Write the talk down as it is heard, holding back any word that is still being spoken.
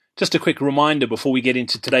Just a quick reminder before we get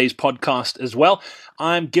into today's podcast as well.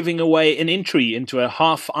 I'm giving away an entry into a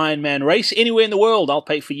half Ironman race anywhere in the world. I'll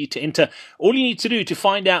pay for you to enter. All you need to do to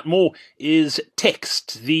find out more is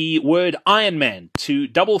text the word Ironman to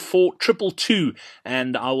 44222,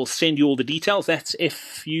 and I will send you all the details. That's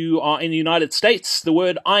if you are in the United States, the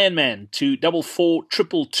word Ironman to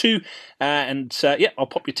 44222. I'll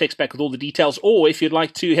pop your text back with all the details. Or if you'd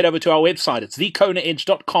like to head over to our website, it's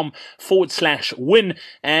thekonaedge.com/win.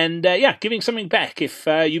 And giving something back. If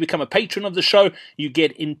you become a patron of the show, you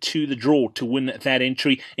get into the draw to win that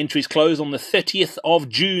entry. Entries close on the 30th of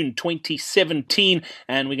June 2017,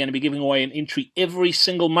 and we're going to be giving away an entry every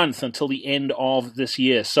single month until the end of this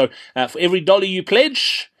year. So for every $1 you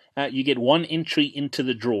pledge, you get one entry into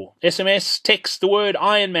the draw. SMS, text the word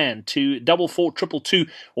Ironman to 44222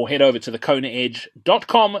 or head over to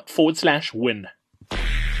thekonaedge.com/win.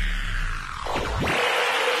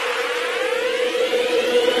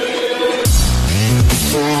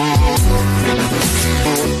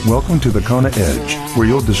 Welcome to the Kona Edge, where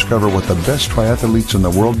you'll discover what the best triathletes in the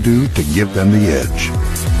world do to give them the edge.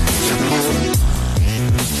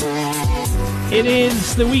 It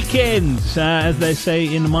is the weekend, as they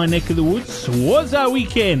say in my neck of the woods. Was our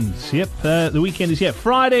weekend? Yep, the weekend is here.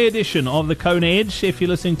 Friday edition of the Kona Edge. If you're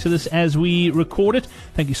listening to this as we record it,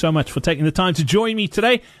 thank you so much for taking the time to join me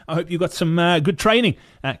today. I hope you've got some good training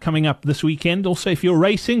coming up this weekend. Also, if you're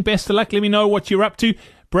racing, best of luck. Let me know what you're up to.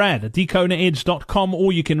 Brad at thekonaedge.com,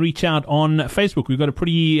 or you can reach out on Facebook. We've got a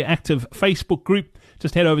pretty active Facebook group.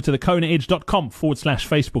 Just head over to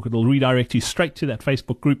thekonaedge.com/Facebook. It'll redirect you straight to that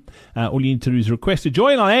Facebook group. All you need to do is request to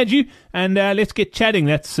join. I'll add you, and let's get chatting.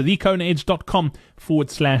 That's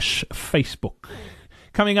thekonaedge.com/Facebook.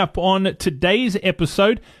 Coming up on today's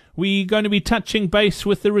episode, we're going to be touching base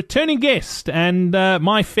with the returning guest and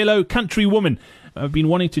my fellow countrywoman. I've been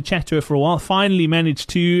wanting to chat to her for a while. Finally managed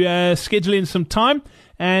to schedule in some time.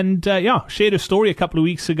 And, shared a story a couple of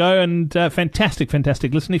weeks ago, and fantastic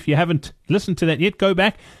listen. If you haven't listened to that yet, go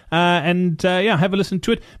back and have a listen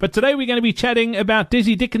to it. But today we're going to be chatting about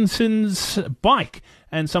Desi Dickinson's bike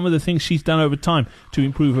and some of the things she's done over time to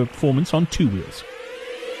improve her performance on two wheels.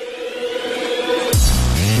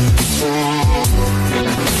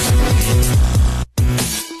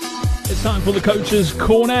 It's time for the Coach's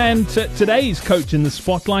Corner, and today's coach in the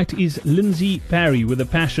spotlight is Lindsay Parry, with a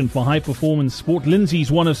passion for high-performance sport.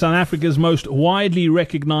 Lindsay's one of South Africa's most widely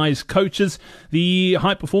recognised coaches, the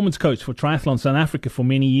high-performance coach for Triathlon South Africa for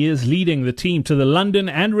many years, leading the team to the London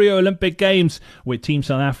and Rio Olympic Games, where Team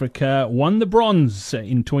South Africa won the bronze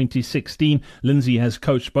in 2016. Lindsay has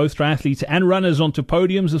coached both triathletes and runners onto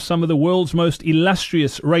podiums of some of the world's most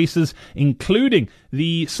illustrious races, including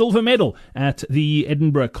the silver medal at the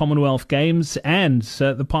Edinburgh Commonwealth Games and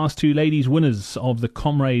the past two ladies winners of the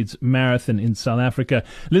Comrades Marathon in South Africa.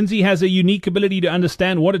 Lindsay has a unique ability to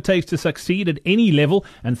understand what it takes to succeed at any level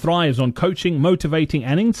and thrives on coaching, motivating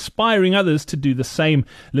and inspiring others to do the same.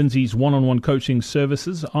 Lindsay's one-on-one coaching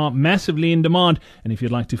services are massively in demand, and if you'd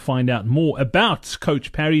like to find out more about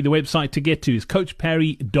Coach Parry, the website to get to is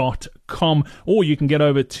coachparry.com, or you can get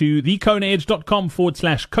over to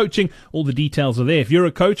thekonaedge.com/coaching. All the details are there. If you're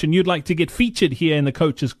a coach and you'd like to get featured here in the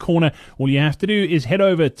Coach's Corner, all you have to do is head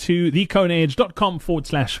over to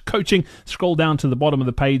thekonaedge.com/coaching. Scroll down to the bottom of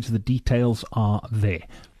the page. The details are there.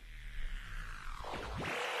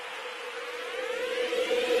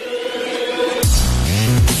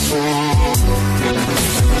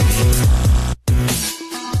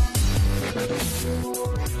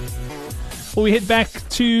 Well, we head back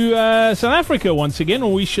to South Africa once again,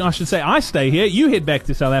 or I should say I stay here. You head back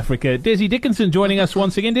to South Africa. Desi Dickinson joining us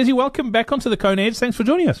once again. Desi, welcome back onto the Kona Edge. Thanks for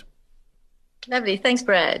joining us. Lovely. Thanks,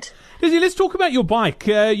 Brad. Desi, let's talk about your bike.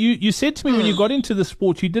 You said to me when you got into the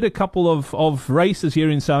sport, you did a couple of races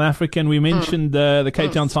here in South Africa, and we mentioned the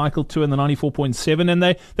Cape Town Cycle Tour and the 94.7, and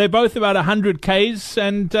they're both about 100 Ks,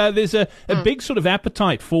 and there's a big sort of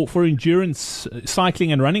appetite for endurance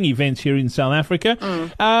cycling and running events here in South Africa.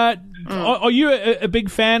 Are you a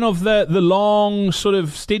big fan of the long sort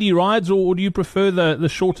of steady rides, or do you prefer the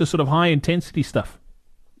shorter sort of high intensity stuff?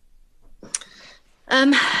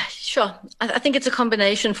 Sure. I think it's a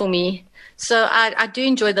combination for me. So I do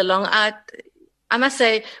enjoy the long. I must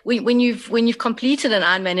say, when you've completed an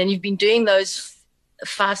Ironman and you've been doing those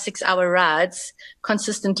 5-6 hour rides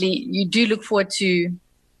consistently, you do look forward to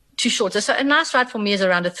shorter. So a nice ride for me is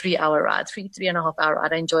around a 3-hour ride, 3.5 hour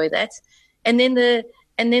ride. I enjoy that. And then the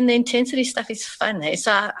intensity stuff is fun. Hey?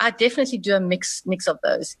 So I definitely do a mix of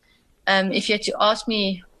those. If you had to ask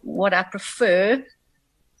me what I prefer,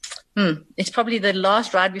 it's probably the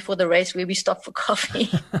last ride before the race where we stop for coffee.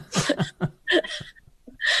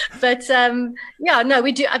 But yeah, no,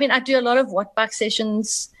 we do. I mean, I do a lot of watt bike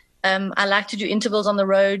sessions. I like to do intervals on the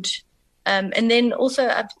road, and then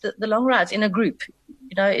also the long rides in a group.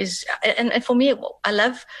 Is and for me, I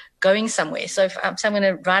love going somewhere. So if I'm going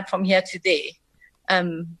to ride from here to there,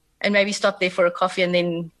 and maybe stop there for a coffee, and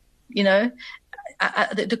then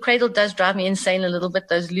the cradle does drive me insane a little bit.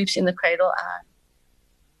 Those loops in the cradle,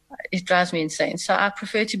 it drives me insane. So I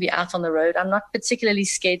prefer to be out on the road. I'm not particularly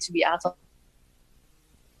scared to be out on.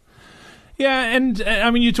 Yeah, and I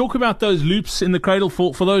mean, you talk about those loops in the cradle.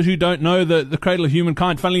 For those who don't know, the Cradle of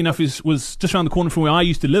Humankind, funnily enough, was just around the corner from where I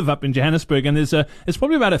used to live up in Johannesburg. And it's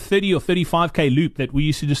probably about a 30 or 35k loop that we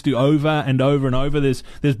used to just do over and over and over. There's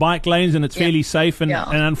bike lanes, and it's fairly safe. And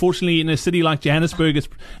unfortunately, in a city like Johannesburg, it's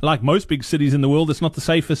like most big cities in the world, it's not the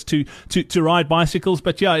safest to ride bicycles.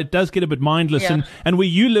 But yeah, it does get a bit mindless. Yeah. And where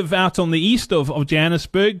you live out on the east of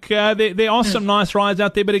Johannesburg, there are some nice rides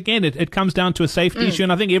out there. But again, it comes down to a safety issue,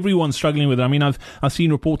 and I think everyone's struggling with it. I mean, I've seen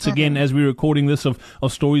reports again as we're recording this of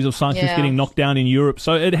stories of cyclists getting knocked down in Europe.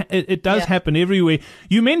 So it does happen everywhere.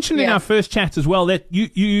 You mentioned in our first chat as well that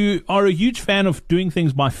you are a huge fan of doing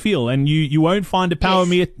things by feel, and you won't find a power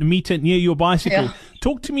meter near your bicycle. Yeah.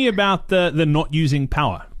 Talk to me about the not using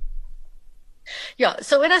power. Yeah,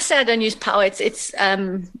 so when I say I don't use power, it's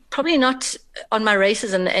probably not on my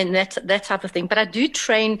races and that type of thing, but I do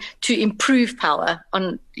train to improve power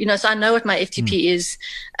on, so I know what my FTP is.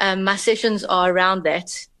 My sessions are around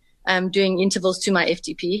that, doing intervals to my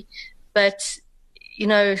FTP. But,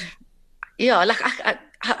 like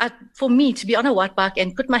I, for me to be on a watt bike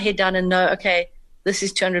and put my head down and know, okay, this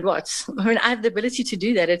is 200 watts. I mean, I have the ability to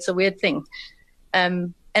do that. It's a weird thing.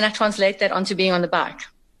 And I translate that onto being on the bike.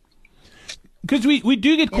 Because we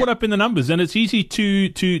do get caught up in the numbers, and it's easy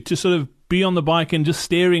to sort of be on the bike and just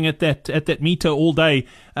staring at that meter all day.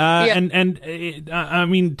 I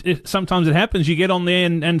mean, sometimes it happens. You get on there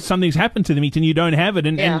and something's happened to the meter and you don't have it,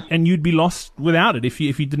 and you'd be lost without it if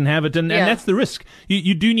you didn't have it. And that's the risk.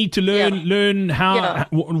 You do need to learn how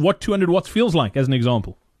what 200 watts feels like, as an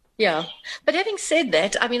example. Yeah, but having said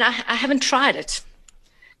that, I mean, I haven't tried it.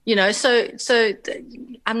 So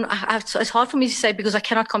it's hard for me to say because I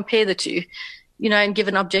cannot compare the two, and give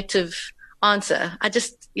an objective answer. I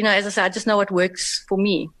just, as I say, I just know what works for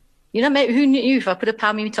me. Maybe, who knew if I put a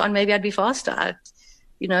power meter on, maybe I'd be faster.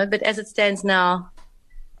 But as it stands now,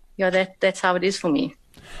 that's how it is for me.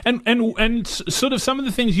 And sort of some of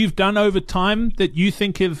the things you've done over time that you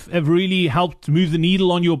think have really helped move the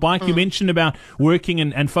needle on your bike. You mentioned about working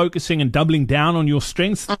and focusing and doubling down on your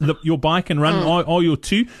strengths. Your bike and run are your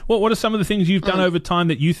two. What are some of the things you've done over time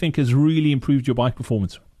that you think has really improved your bike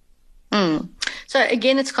performance? So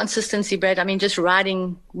again, it's consistency, Brad. I mean, just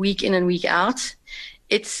riding week in and week out.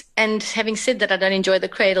 And having said that, I don't enjoy the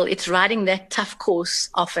cradle. It's riding that tough course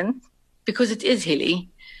often because it is hilly.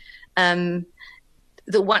 One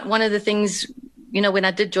of the things, when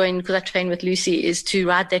I did join, because I trained with Lucy, is to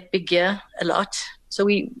ride that big gear a lot. So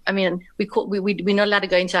we're not allowed to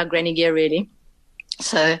go into our granny gear really.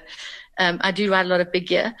 So I do ride a lot of big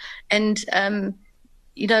gear, and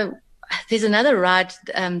there's another ride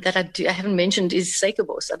that I haven't mentioned is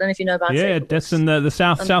Suikerbos. I don't know if you know about. Yeah, Suikerbos. That's in the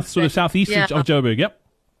southeast of Joburg. Yep.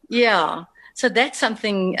 Yeah. So that's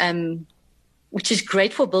something which is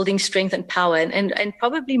great for building strength and power, and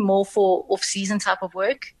probably more for off-season type of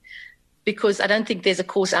work, because I don't think there's a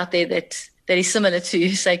course out there that is similar to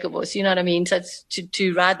Suikerbos. You know what I mean? So it's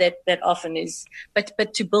to ride that often is,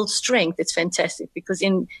 but to build strength, it's fantastic, because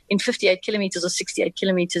in 58 kilometers or 68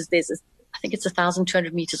 kilometers, I think it's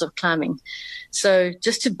 1,200 meters of climbing. So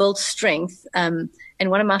just to build strength, and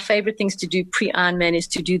one of my favorite things to do pre-Ironman is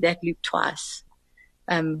to do that loop twice.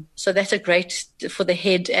 So that's a great for the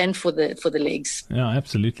head and for the legs. Yeah,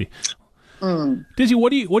 absolutely. Dizzy, what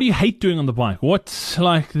do you hate doing on the bike? What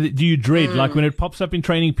do you dread? Like when it pops up in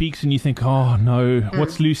Training Peaks and you think, oh no,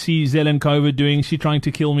 what's Lucy Zelenkova doing? Is she trying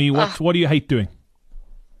to kill me? What do you hate doing?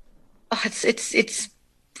 Oh, it's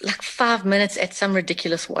like 5 minutes at some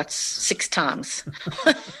ridiculous watts 6 times.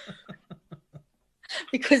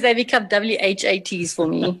 Because they become WHATs for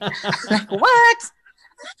me. Like, what?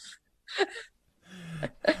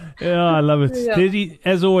 Yeah, I love it. Yeah. Dizzy,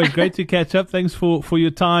 as always, great to catch up. Thanks for your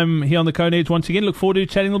time here on the Kona Edge once again. Look forward to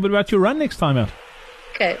chatting a little bit about your run next time out.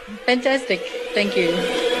 Okay, fantastic. Thank you.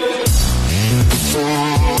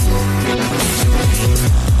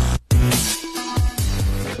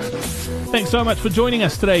 Thanks so much for joining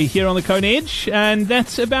us today here on the Kona Edge, and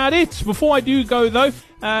that's about it. Before I do go, though,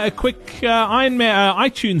 A quick Ironman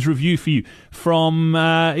iTunes review for you from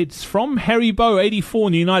it's from Harry Bow 84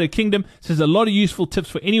 in the United Kingdom. It says a lot of useful tips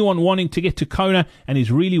for anyone wanting to get to Kona and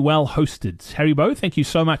is really well hosted. Harry Bow, thank you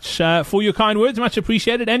so much for your kind words, much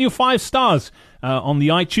appreciated, and your 5 stars on the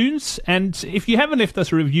iTunes. And if you haven't left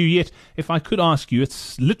us a review yet, if I could ask you,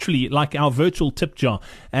 it's literally like our virtual tip jar,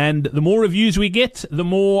 and the more reviews we get, the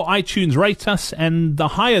more iTunes rate us, and the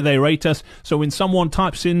higher they rate us. So when someone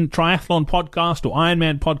types in Triathlon Podcast or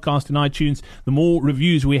Ironman Podcast in iTunes, the more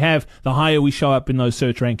reviews we have, the higher we show up in those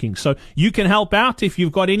search rankings. So you can help out if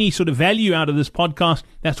you've got any sort of value out of this podcast.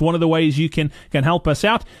 That's one of the ways you can help us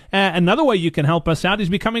out. Another way you can help us out is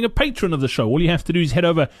becoming a patron of the show. All you have to do is head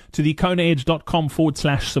over to the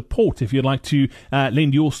KonaEdge.com/support if you'd like to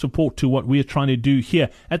lend your support to what we're trying to do here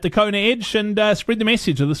at the Kona Edge and spread the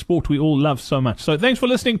message of the sport we all love so much. So thanks for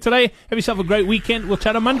listening today. Have yourself a great weekend. We'll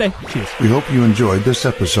chat on Monday. Cheers. We hope you enjoyed this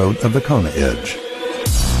episode of the Kona Edge.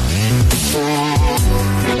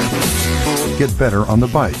 Get better on the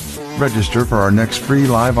bike. Register for our next free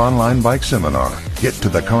live online bike seminar. Get to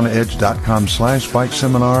the KonaEdge.com/bike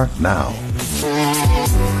seminar now.